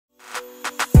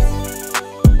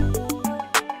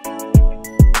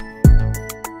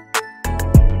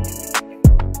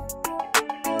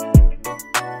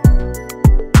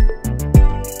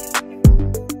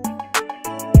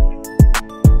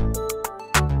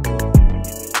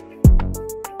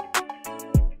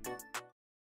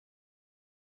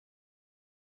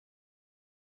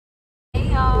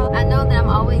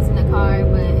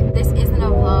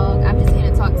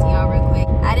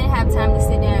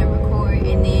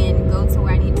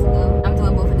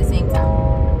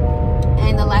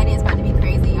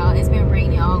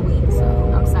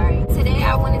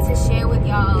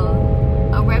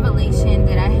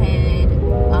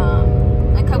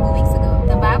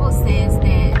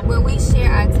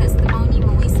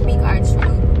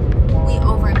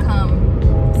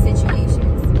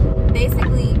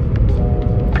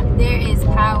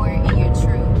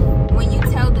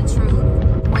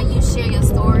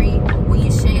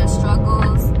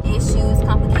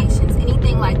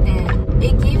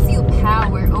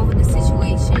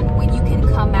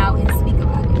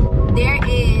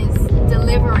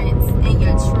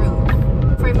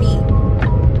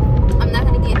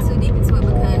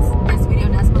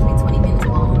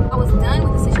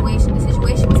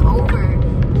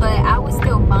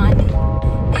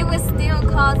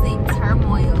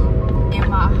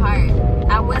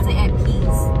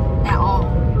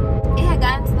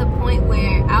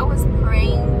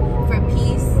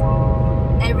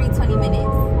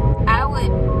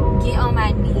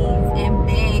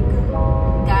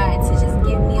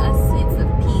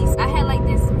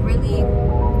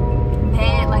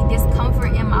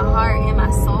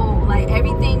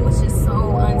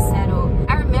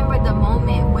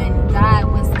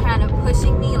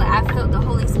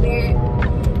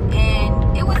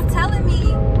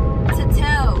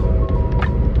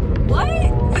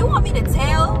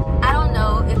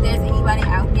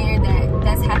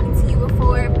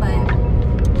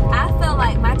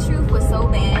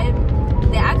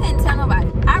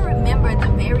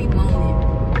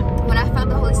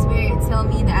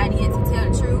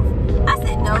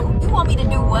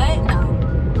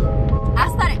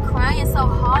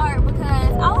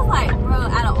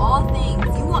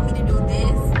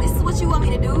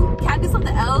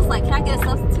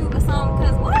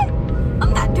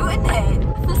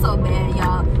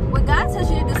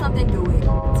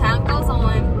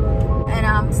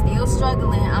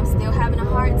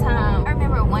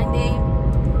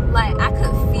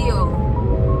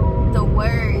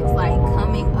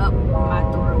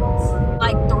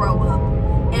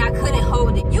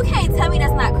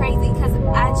not crazy because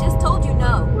I just told you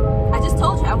no. I just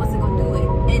told you I wasn't gonna do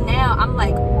it, and now I'm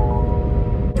like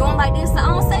doing like this, so I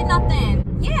don't say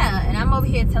nothing. Yeah, and I'm over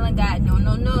here telling God, no,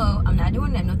 no, no, I'm not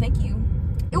doing that. No, thank you.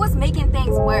 It was making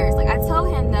things worse. Like I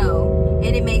told him no,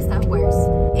 and it made stuff worse.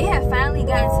 It had finally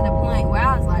gotten to the point where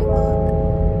I was like,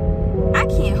 look, I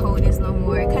can't hold this no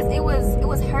more because it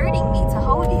was hurting me to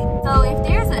hold it. So if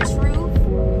there's a truth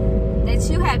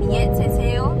that you have yet to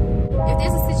tell, if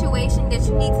there's a situation that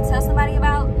you need to tell somebody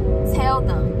about, tell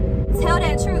them. Tell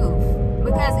that truth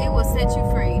because it will set you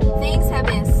free. Things have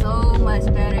been so much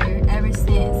better ever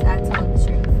since I told the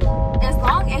truth. As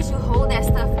long as you hold that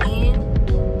stuff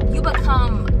in, you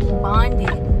become bonded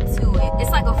to it.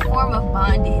 It's like a form of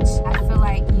bondage.